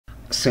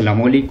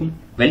Assalamualaikum.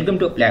 Welcome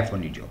to Apply for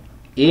New Job.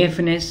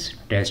 AFNS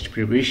Test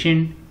Preparation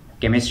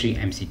Chemistry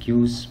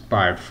MCQs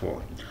Part 4.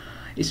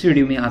 इस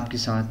video में आपके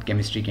साथ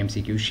chemistry के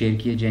MCQs शेयर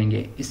किए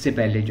जाएंगे। इससे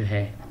पहले जो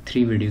है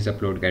 3 वीडियोस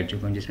अपलोड कर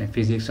चुका हूँ जिसमें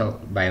फिजिक्स और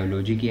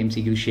बायोलॉजी की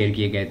MCQs शेयर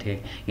किए गए थे,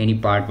 यानी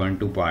पार्ट 1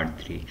 टू पार्ट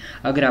 3।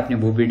 अगर आपने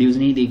वो वीडियोस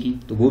नहीं देखी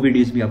तो वो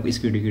वीडियोस भी आपको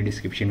इस वीडियो की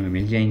डिस्क्रिप्शन में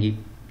मिल जाएंगी,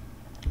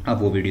 आप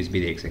वो वीडियोस भी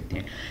देख सकते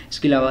हैं।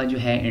 इसके अलावा जो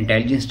है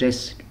इंटेलिजेंस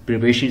टेस्ट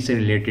प्रिपरेशन से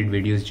रिलेटेड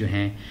वीडियोस जो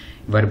हैं,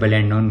 verbal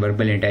and non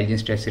verbal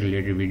intelligence test से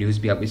रिलेटेड वीडियोस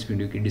भी आप इस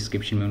वीडियो की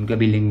डिस्क्रिप्शन में उनका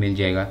भी लिंक मिल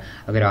जाएगा।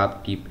 अगर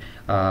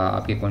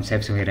आपके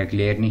कॉन्सेप्ट्स वगैरह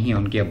क्लियर नहीं है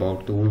उनके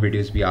अबाउट, तो वो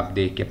वीडियोस भी आप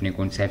देख के अपने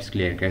कॉन्सेप्ट्स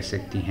क्लियर कर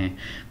सकती हैं।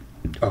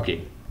 ओके,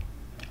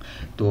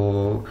 तो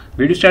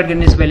वीडियो स्टार्ट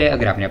करने से पहले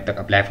अगर आपने अब तक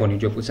अप्लाई फॉर न्यू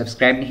जॉब को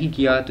सब्सक्राइब नहीं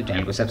किया तो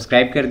चैनल को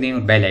सब्सक्राइब कर दें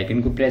और बेल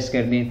आइकन को प्रेस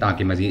कर दें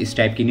ताकि मज़ीद इस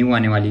टाइप की न्यू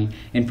आने वाली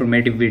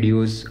इंफॉर्मेटिव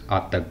वीडियोस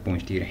आप तक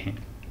पहुंचती रहें।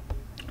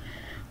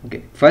 ओके,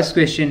 फर्स्ट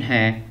क्वेश्चन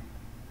है,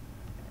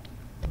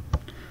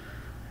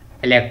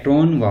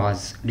 electron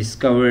was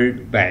discovered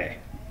by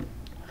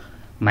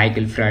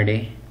Michael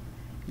फ्राडे,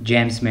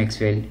 James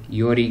Maxwell,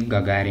 Yuri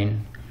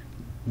Gagarin,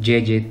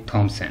 J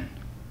Thomson.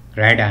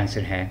 Right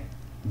answer है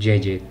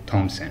J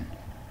Thomson.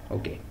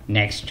 Okay,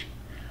 next,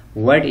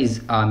 what is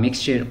a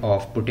mixture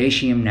of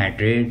potassium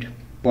nitrate,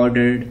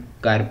 powdered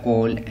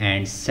charcoal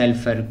and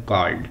sulfur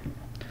called?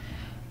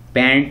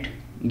 Paint,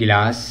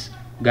 glass,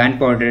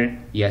 gunpowder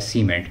या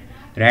cement?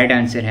 Right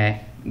answer है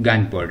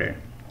gunpowder.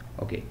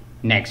 Okay,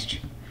 next,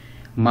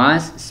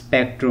 mass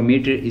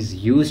spectrometer is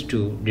used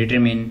to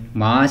determine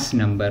mass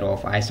number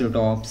of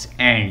isotopes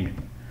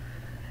and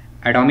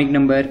atomic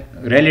number,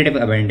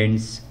 relative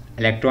abundance,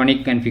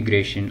 electronic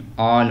configuration,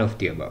 all of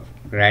the above.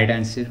 Right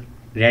answer,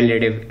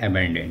 relative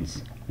abundance.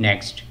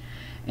 Next,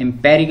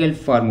 empirical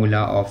formula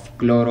of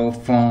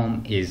chloroform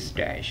is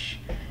dash: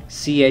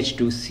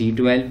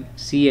 CH2C12,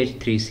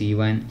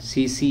 CH3C1,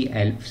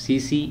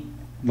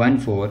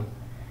 CC14,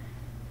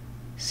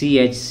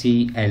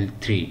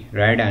 CHCl3.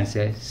 Right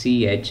answer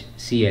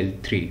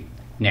CHCl3.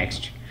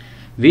 Next,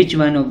 which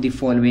one of the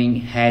following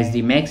has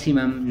the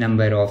maximum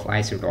number of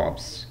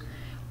isotopes?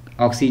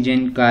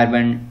 Oxygen,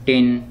 carbon,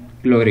 tin,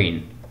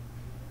 chlorine.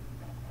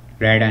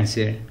 Right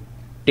answer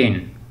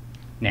tin.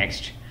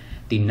 Next,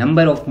 the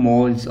number of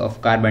moles of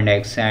carbon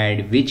dioxide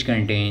which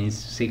contains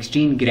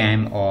 16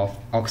 gram of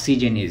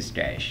oxygen is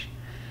dash: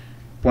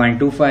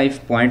 0.25,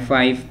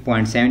 0.5,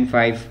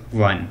 0.75,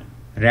 1.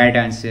 Right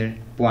answer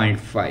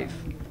 0.5.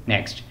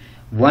 Next,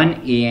 1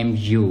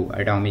 AMU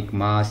atomic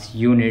mass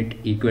unit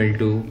equal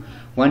to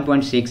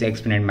 1.6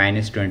 exponent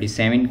minus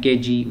 27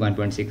 kg,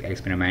 1.6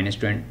 exponent minus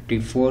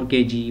 24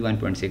 kg,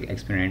 1.6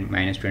 exponent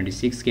minus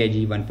 26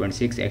 kg,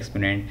 1.6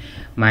 exponent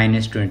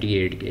minus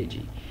 28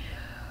 kg.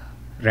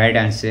 Right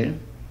answer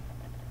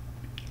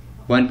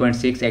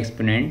 1.6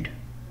 exponent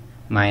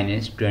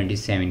minus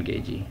 27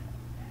 kg.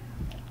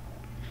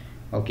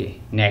 Okay,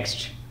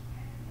 next,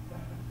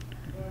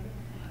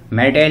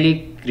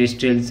 metallic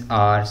crystals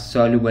are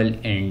soluble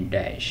in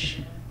dash: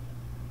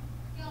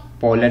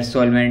 polar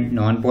solvent,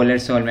 non-polar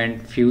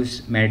solvent,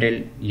 fused metal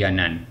या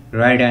none.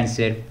 Right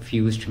answer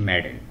fused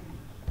metal.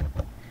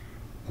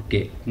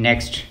 Okay,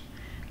 next,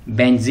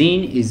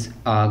 benzene is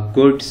a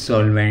good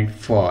solvent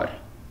for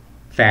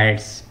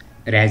fats,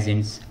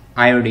 resins,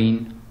 iodine,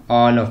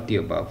 all of the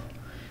above.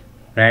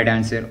 Right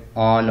answer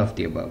all of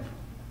the above.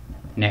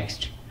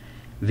 Next,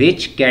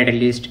 which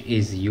catalyst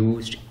is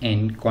used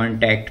in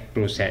contact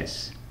process?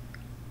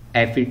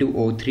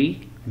 Fe2O3,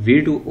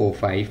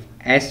 V2O5,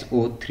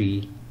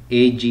 SO3,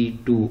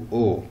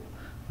 Ag2O.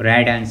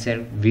 Right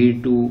answer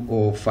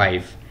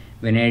V2O5,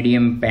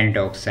 vanadium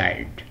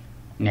pentoxide.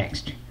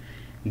 Next,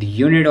 the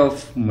unit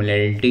of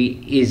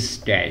molality is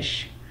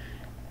dash: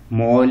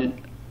 mole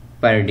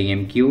per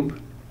dm cube,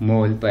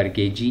 mole per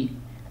kg,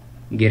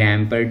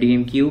 gram per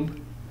dm cube,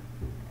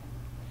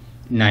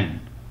 none.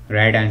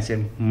 Right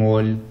answer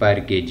mole per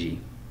kg.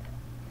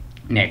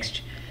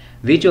 Next,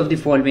 which of the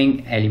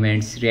following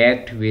elements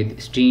react with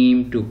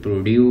steam to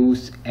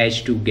produce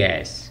H2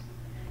 gas?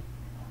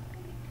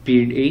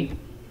 PD,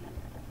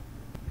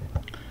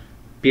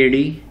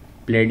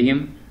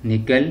 palladium,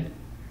 nickel,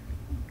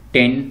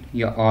 tin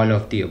या all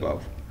of the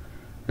above?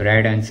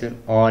 Right answer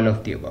all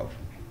of the above.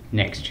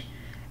 Next,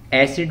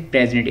 acid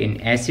present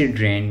in acid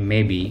rain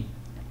may be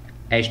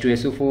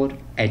H2SO4,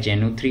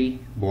 HNO3,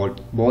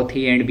 both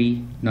A and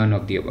B, none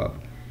of the above.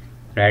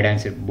 Right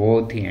answer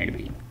both A and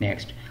B.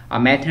 Next, a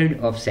method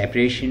of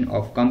separation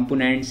of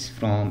components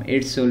from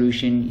its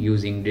solution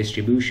using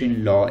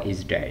distribution law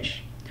is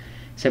dash: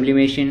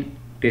 sublimation,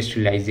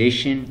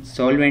 crystallization,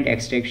 solvent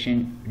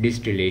extraction,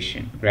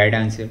 distillation. Right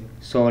answer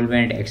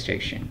solvent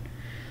extraction.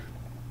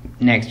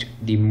 Next,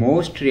 the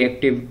most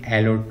reactive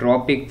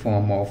allotropic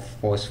form of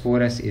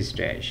phosphorus is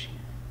dash: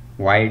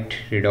 white,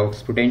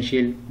 redox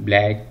potential,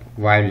 black,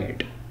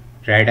 violet.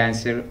 Right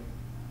answer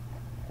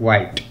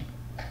white.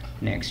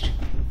 Next,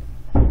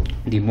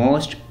 the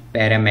most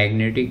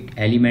paramagnetic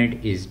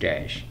element is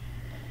dash: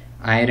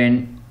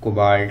 iron,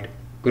 cobalt,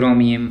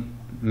 chromium,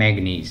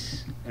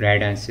 manganese.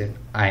 Right answer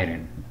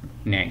iron.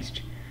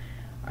 Next,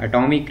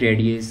 Atomic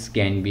radius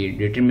can be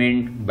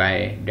determined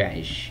by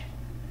dash.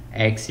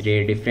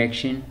 X-ray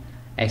diffraction,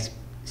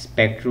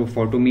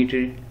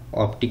 spectrophotometer,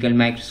 optical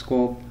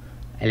microscope,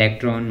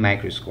 electron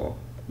microscope.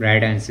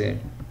 Right answer,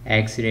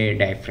 X-ray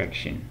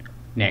diffraction.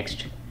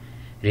 Next,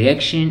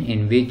 reaction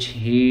in which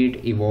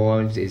heat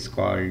evolves is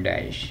called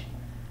dash.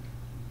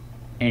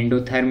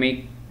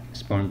 Endothermic,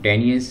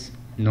 spontaneous,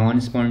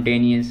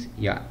 non-spontaneous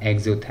या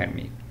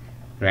exothermic.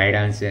 Right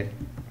answer,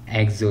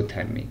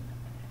 exothermic.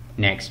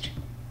 Next,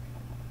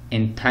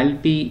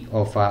 enthalpy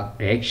of a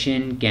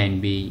reaction can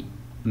be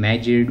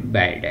measured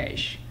by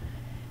dash.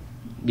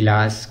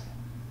 Glass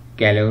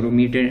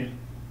calorimeter,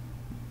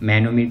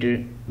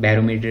 manometer,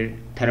 barometer,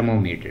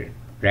 thermometer.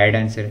 Right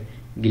answer,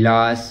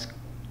 glass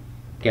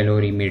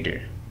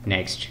calorimeter.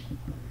 Next,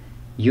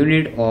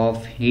 unit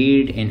of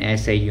heat in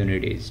SI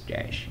unit is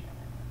dash.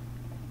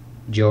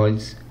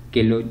 Joules,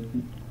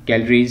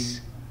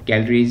 calories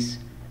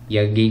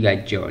या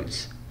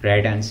gigajoules.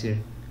 Right answer,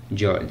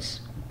 joules.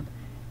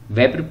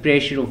 Vapor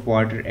pressure of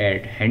water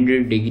at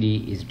 100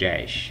 degree is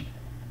dash.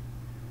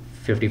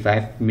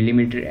 55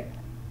 mm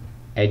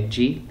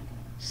Hg,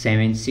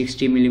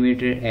 760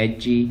 mm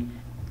Hg,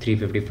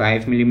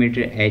 355 mm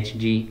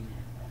Hg,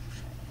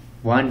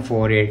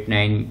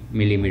 1489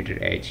 mm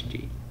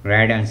Hg.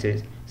 Right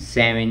answer,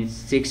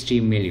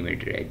 760 mm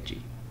Hg.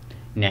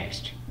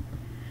 Next,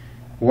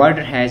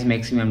 water has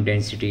maximum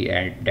density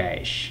at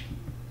dash.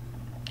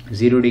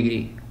 0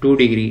 degree, 2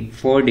 degree,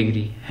 4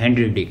 degree,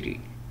 100 degree,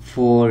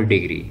 4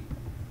 degree.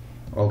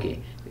 Okay,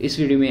 इस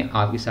video में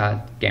आपके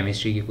साथ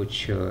chemistry के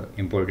कुछ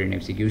important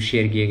MCQs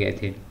share किए गए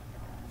थे.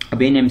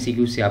 अब इन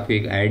MCQs से आपको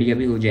एक आइडिया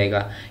भी हो जाएगा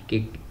कि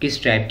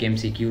किस टाइप के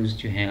MCQs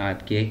जो हैं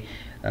आपके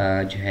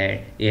जो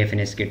है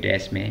AFNS के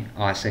टेस्ट में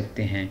आ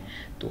सकते हैं.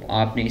 तो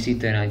आपने इसी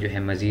तरह जो है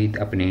मज़ीद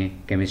अपने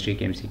केमिस्ट्री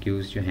के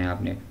MCQs जो हैं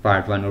आपने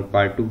पार्ट 1 और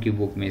पार्ट 2 की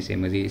बुक में से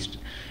मज़ीद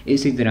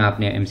इसी तरह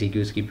आपने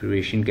MCQs की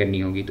प्रिपरेशन करनी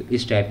होगी. तो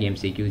इस टाइप के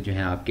MCQs जो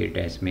हैं आपके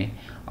टेस्ट में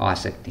आ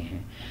सकते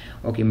हैं.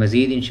 ओके,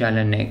 मज़ीद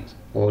इंशाल्लाह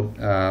नेक्स्ट और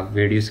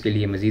वीडियोस के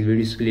लिए मज़ीद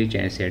वीडियोस के लिए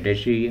चैनल से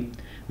अटैच रहिए.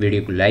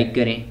 वीडियो को लाइक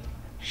करें,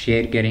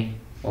 शेयर करें.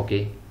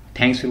 Okay,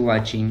 thanks for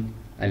watching.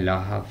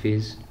 अल्लाह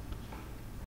हाफिज़.